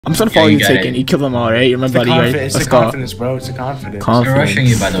I'm just gonna follow you, Taken. You kill them all, right? You're my buddy, right? It's the confidence, bro. It's the confidence. They're rushing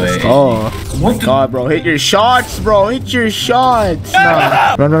you, by the way. Oh, what the God, bro. Hit your shots, bro. Hit your shots.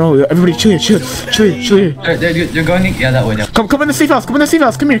 Nah. No. Everybody chill here. They're going, yeah, that way. Come in the safe house.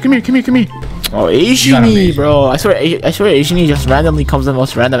 Come here. Oh, Asian-y, bro. I swear Asian-y just randomly comes in the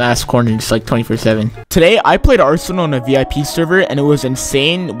most random ass corner, just like 24/7. Today, I played Arsenal on a VIP server, and it was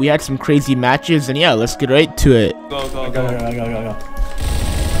insane. We had some crazy matches, and yeah, let's get right to it. Go.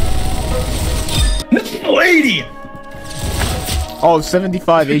 Lady! Oh,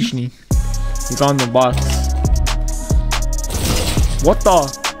 75 Asian-y. He's on the box. What the?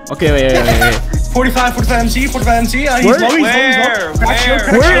 Okay, wait. 45 MC. He's low.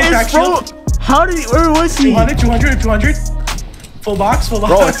 Where is bro? How did he? Where was he? 200. Full box.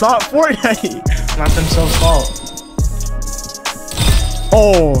 Bro, it's not Fortnite. Not themselves' fault.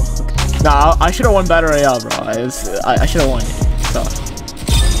 Oh, nah. I should have won Battle Royale, bro. I should have won it. So.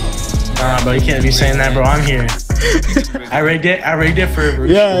 Nah, bro, you can't be saying that, bro. I'm here. I rigged it for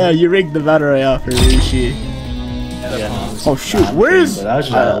Yeah, you rigged the Battle Royale for Rishi. Yeah. Oh shoot, where's? Oh my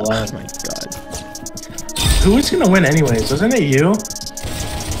God. Who was gonna win anyways? Wasn't it you?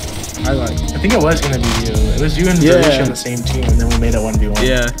 I think it was gonna be you. It was you and Rishi on the same team, and then we made it 1v1.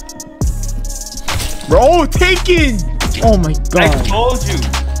 Yeah. Bro, Taken! Oh my God. I told you.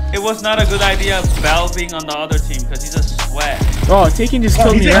 It was not a good idea Val being on the other team because he's a sweat. Oh, Taken just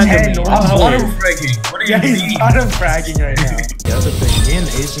killed me randomly. I'm auto-fragging. What are you doing? He's auto-fragging right now. Yeah, that's the thing. Me and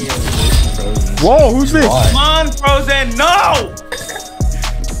AC are frozen. Whoa, who's this? Come on, Frozen, no!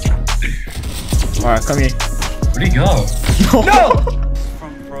 Alright, come here. Where'd he go? No!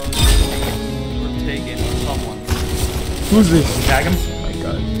 From Frozen, we're taking someone. Who's this? Tag him? Oh my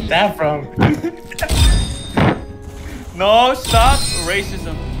God. That from? No, stop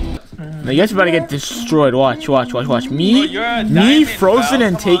racism. Now you guys are about to get destroyed. Watch. Me, Frozen,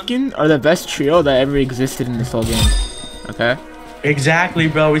 and Taken are the best trio that ever existed in this whole game. Okay? Exactly,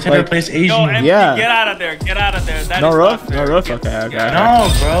 bro. We tried to replace Asian. Yo, MP, yeah. Get out of there. That no is roof? not fair. No roof? Okay. No,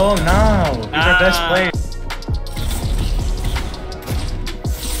 bro, no. He's our best player.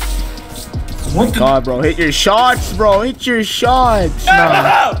 What the God, bro. Hit your shots, bro. Hit your shots.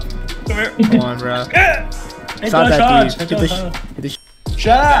 No. Come here. Come on, bro. It's not that deep. Hit the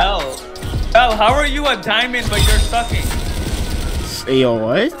Shut up. Val, how are you a diamond but you're sucking? Hey, yo,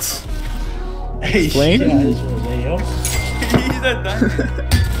 what? Hey, Explain? He's a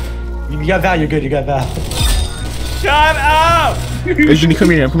diamond. You got Val, you're good. You got Val. Shut up! Asian,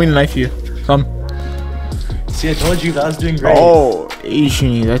 come here. I'm coming to knife you. Come. See, I told you Val's doing great. Oh,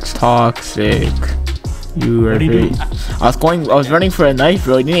 Asian, that's toxic. You are very... I was running for a knife,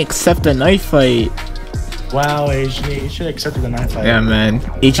 bro. You didn't accept a knife fight. Wow, Asian, you should have accepted the knife fight. Yeah, man.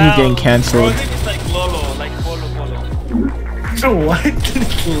 Asian's getting cancelled. It's like Lolo, like Polo. So what?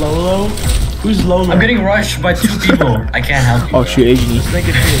 Lolo? Who's Lolo? I'm getting rushed by 2 people. I can't help you. Oh shoot, Asian. Let's make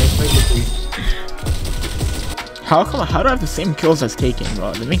it 3. How do I have the same kills as Taken,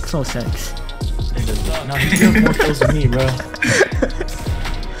 bro? That makes no sense. No, you have more kills than me, bro.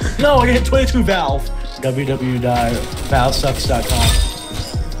 No, I get 22 Valve. www.valvesucks.com.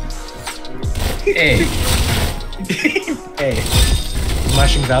 Hey. Hey. I'm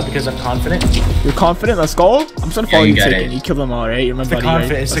rushing Val because I'm confident. You're confident? Let's go. I'm just gonna follow you, Taken. It. You kill them all, right? You're my buddy, right?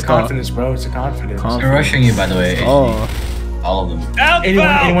 It's the confidence, bro. It's the confidence. They're rushing you, by the way. Oh. All of them.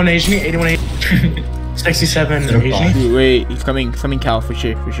 81 Asian. 67 Asian. Dude, wait, he's coming Cal for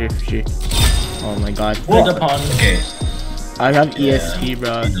sure. Oh my God. Hold upon. Okay. I have ESP,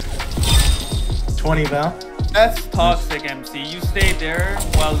 bro. 20 Val. That's toxic, MC. You stay there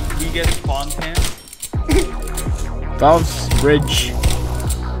while we get spawn cam. Valve's bridge.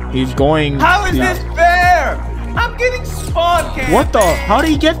 He's going. How is this fair? I'm getting spawn cam. What the? How did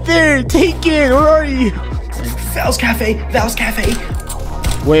he get there? Taken. Where are you? Val's Cafe.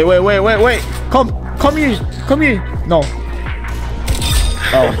 Wait. Come here. No.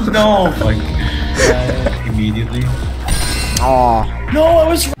 Oh. No. Like, immediately. Aw. No, I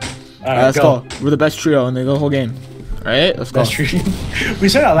was. Alright, let's go. We're the best trio in the whole game. Alright, let's go. Best trio. We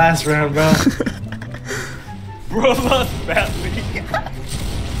said our last round, bro. Bro, lost badly.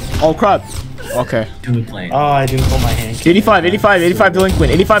 Oh crap. Okay. Playing. Oh, I didn't pull my hand. 85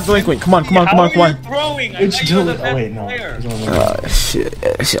 delinquent. Come on. How are you throwing? It's still. Oh wait, no. Shit.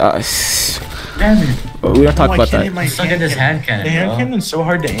 Damn it. We don't talk about that. I'm stuck in this hand cannon, The hand cannon's so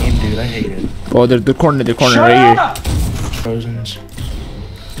hard to aim, dude. I hate it. Oh, the corner Shut right up! here. Frozen's.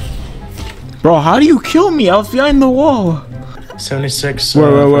 Bro, how do you kill me? I was behind the wall. 76.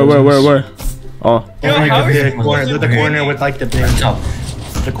 Where? Oh. Yo, how is he losing the corner with like the big.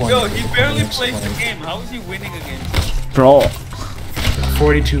 The corner. Yo, he barely plays the game. How is he winning against? Bro.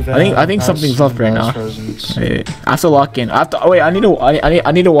 42 Val. I think something's up right now. Frozen. Wait, I have to lock in. I have to. Oh wait, I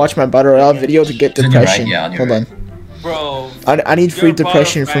need to watch my battle royale video to get depression. Right, yeah, Hold on. Bro. I need free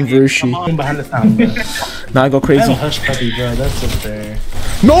depression from Vushi. I'm behind the fountain, bro. Now I go crazy. Hush puppy, bro. That's up there.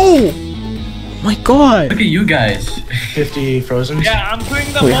 No! My God. Look at you guys. 50 frozen. Yeah, I'm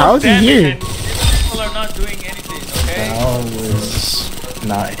doing the Wait, how most is he damage here? and people are not doing anything, okay? Val was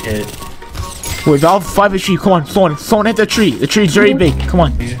not hit. Wait, Valve 5 is tree. Come on, someone hit the tree. The tree's very big. Come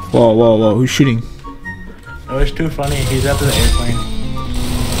on. Whoa. Who's shooting? Oh, it's too funny. He's after the airplane.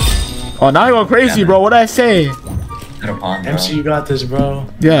 Oh, now I go crazy, bro. What did I say? MC, you got this, bro.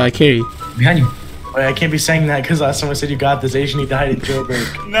 Yeah, I carry. Behind you. Wait, I can't be saying that because last time I said you got this, Asian, he died in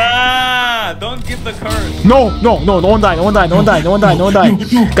jailbreak. Nah, don't give the curse. No one died.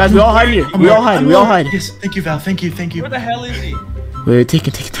 Guys, we all hide here. We all hide. Yes, thank you, Val. Thank you. Where the hell is he? Wait, take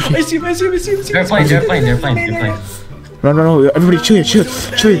it. I see him. They're playing. Run. Everybody chill here.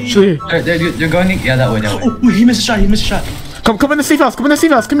 They're going, yeah, that way. Oh, wait, he missed a shot. Come in the safe house.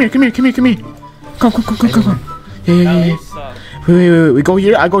 Come here. Come. Yeah. Wait. We go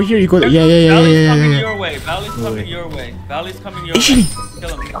here. I go here. You go there. Yeah. Valley's coming your way. Valley's coming your way.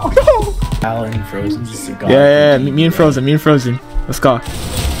 Kill him. Val and Frozen just a god. Yeah. Me and Frozen. Let's go.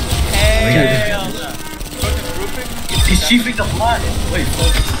 Hell no. He's chiefing the plot. Wait,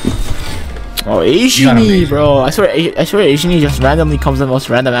 Oh, Asian, bro. I swear Asian just randomly comes in the most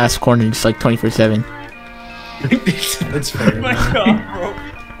random ass corner just like 24/7. That's fair. Oh my God, bro.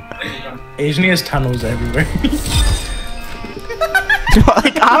 Asian has tunnels everywhere.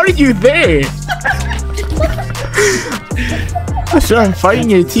 Like, how are you there? I swear I'm fighting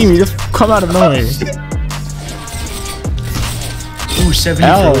your team. You just come out of nowhere. Ooh, 70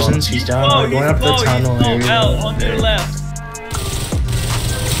 Frozens. He's down. Oh, Going up the tunnel area. L on your left.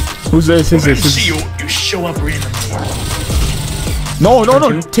 Who's this? See you show up randomly. No.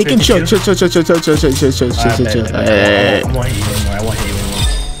 Take and chill. I want you anymore.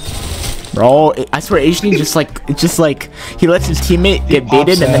 Bro, I swear Asian just like he lets his teammate get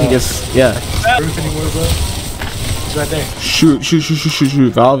baited and then he just Roof anymore, bro? He's right there. Shoot.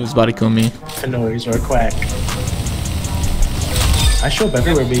 Valve is about to kill me. A noise or a quack. I show up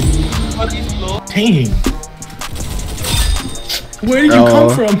everywhere, baby. Dang. Where did you come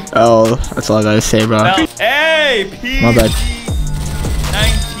from? Oh, that's all I gotta say, bro. Hey, P. My bad.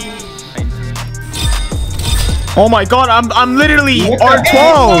 19. Oh my God, I'm literally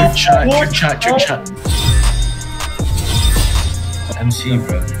R12. Trick shot. MC,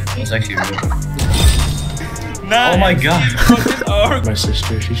 bro. That's actually real. Nice. Oh my God. My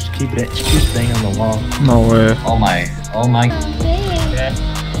sister, she keeps banging on the wall. No way. Oh my.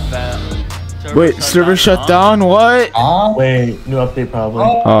 Wait, server shut down? What? Wait, new update problem.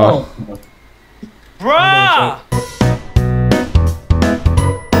 Oh. Bruh!